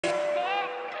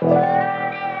Hey,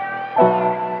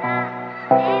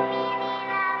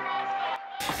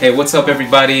 what's up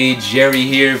everybody? Jerry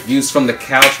here, Views from the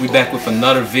Couch. We back with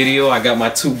another video. I got my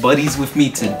two buddies with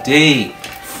me today,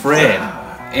 Fred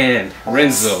and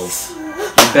Renzo.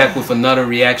 We're back with another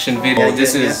reaction video.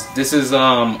 This is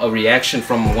a reaction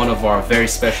from one of our very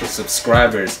special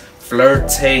subscribers,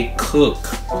 Flirtaekook.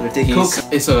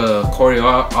 It's a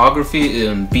choreography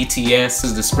in BTS.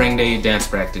 Is the Spring Day dance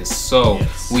practice. So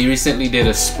we recently did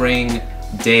a Spring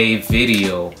Day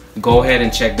video. Go ahead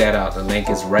and check that out. The link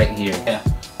is right here. Yeah,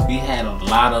 we had a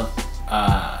lot of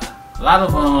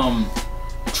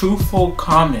truthful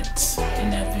comments in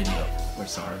that video. We're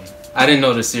sorry. I didn't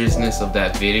know the seriousness of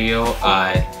that video.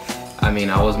 I mean,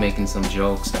 I was making some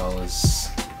jokes that was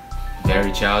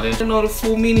very childish. I didn't know the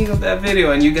full meaning of that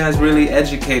video, and you guys really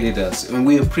educated us, and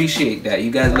we appreciate that. You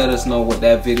guys let us know what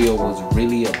that video was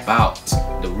really about,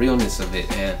 the realness of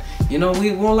it, and you know,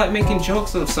 we won't like making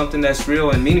jokes of something that's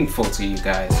real and meaningful to you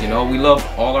guys. You know, we love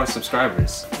all our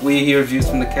subscribers. We here, Views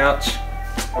from the Couch,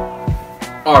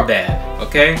 are bad,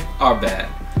 okay? Are bad.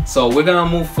 So we're gonna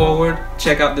move forward.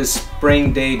 Check out this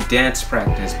Spring Day dance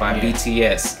practice by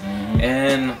BTS.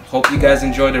 And hope you guys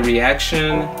enjoy the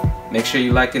reaction. Make sure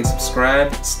you like and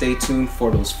subscribe. Stay tuned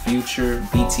for those future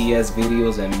BTS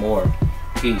videos and more.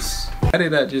 Peace. Why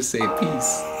did I just say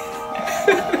peace?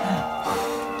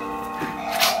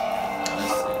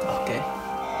 Okay.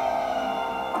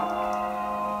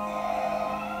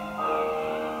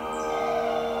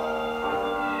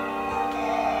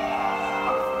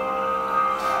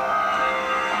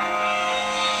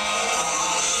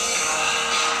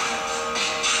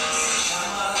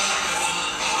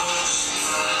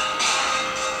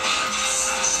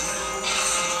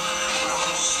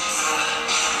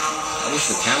 I wish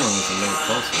the camera was a little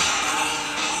closer.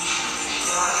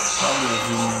 Probably a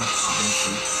zoom.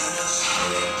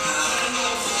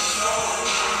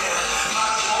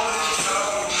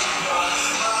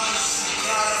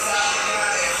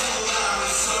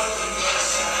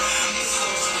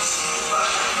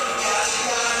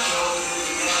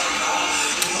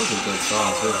 That was a good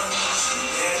song too.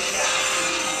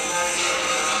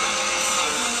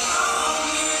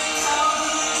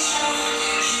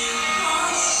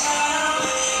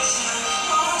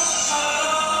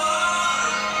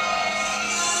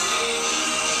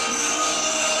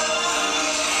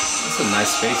 It's a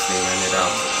nice space they rented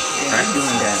out.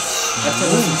 Doing that. After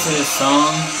listening to this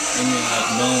song and then like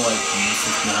knowing what this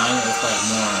is behind it, it's like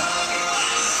more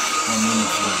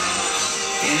meaningful.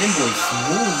 And them boys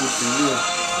smooth with the real.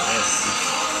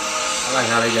 I like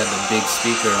how they got the big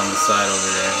speaker on the side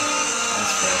over there.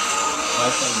 That's fresh.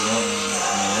 I thought you want me in the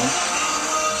room.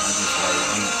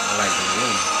 I like the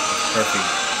room. It's perfect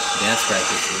dance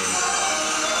practice room.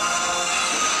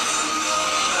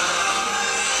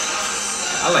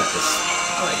 I like this.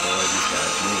 I like the way these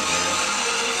guys move, man.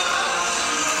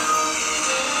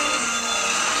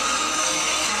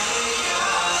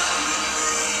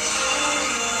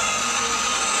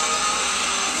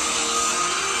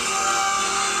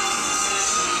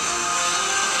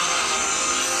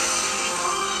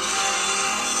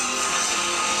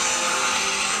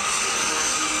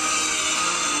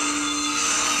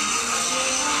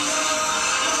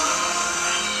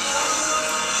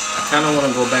 I kind of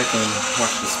want to go back and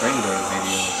watch the Spring Day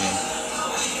video again.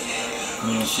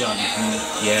 You know, see all the things.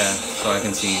 Yeah, so I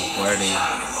can see where they're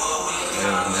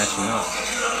matching up.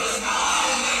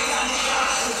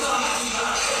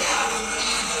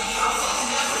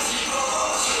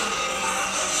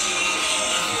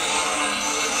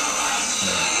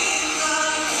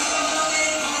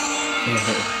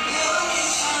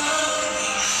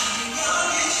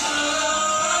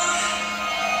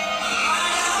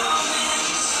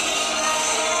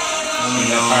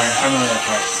 I remember that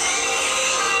part.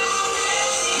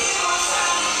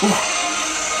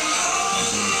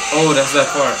 Oh, that's that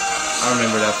part. I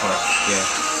remember that part. Yeah.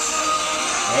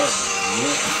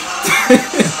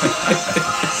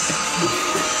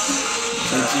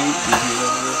 Did you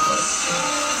remember that part?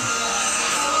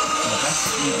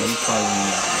 You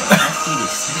probably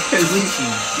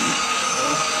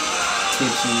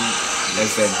Twitchy.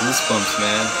 That's that goosebumps,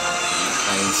 man.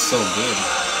 Like, it's so good.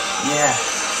 Yeah.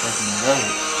 Fucking love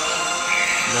it.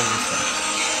 Love it.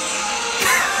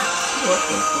 What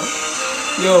the fuck?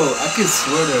 Yo, I could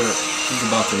swear that he's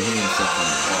about to hit himself on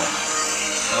the wall.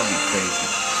 That'll be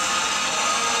crazy.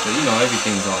 So you know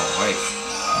everything's all white.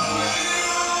 Yeah.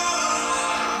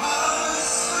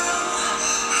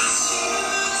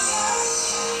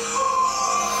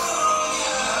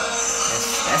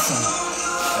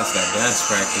 That's that dance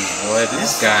practice, boy.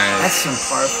 This guy. That's some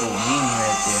powerful meaning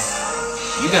right there.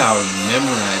 You gotta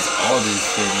memorize all this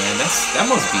shit, man. That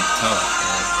must be tough,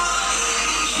 man.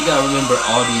 You gotta remember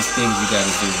all these things you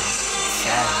gotta do.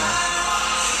 Sad, man.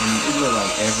 And it look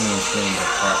like everyone's playing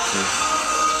their part too.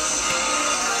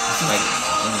 It's like,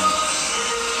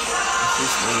 It's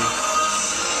just really,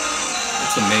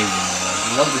 it's amazing, man.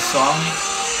 I love the song.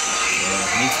 Yeah.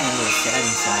 It makes me a little sad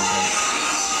inside, but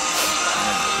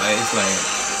Like it's like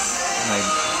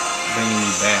bringing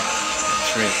me back a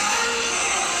trip.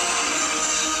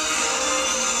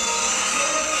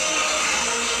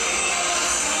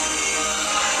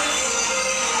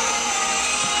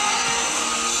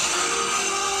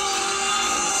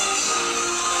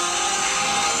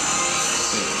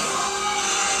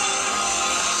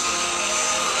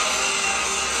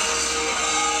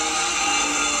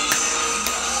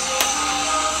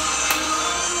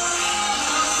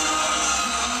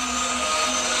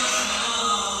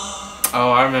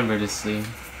 Oh, I remember this scene.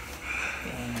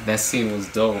 That scene was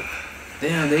dope.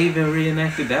 Damn, they even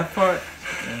reenacted that part?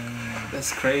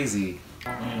 That's crazy.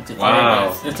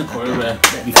 Wow. It's a choreograph.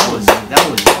 that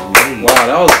was great. Wow,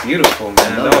 that was beautiful,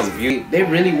 man. That was beautiful. They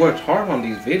really worked hard on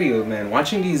these videos, man.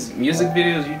 Watching these music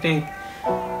videos,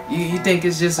 you think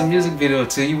it's just a music video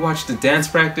until you watch the dance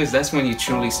practice. That's when you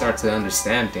truly start to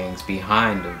understand things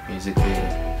behind the music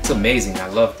video. It's amazing. I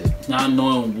loved it. Not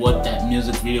knowing what that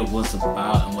music video was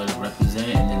about and what it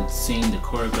represented, and then seeing the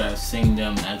choreographs, seeing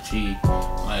them actually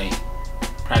like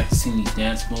practicing these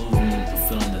dance moves and the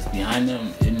feeling that's behind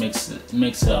them, it makes it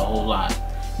a whole lot.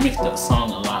 It makes the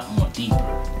song a lot more deeper.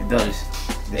 It does.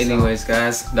 Anyways,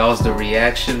 guys, that was the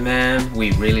reaction, man.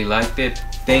 We really liked it.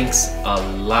 Thanks a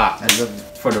lot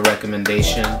for the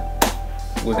recommendation.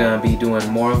 We're gonna be doing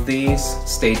more of these.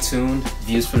 Stay tuned.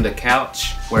 Views from the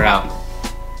couch. We're out.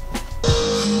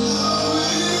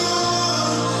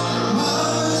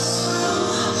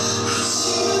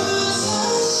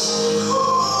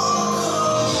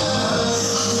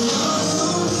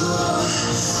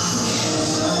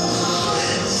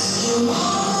 You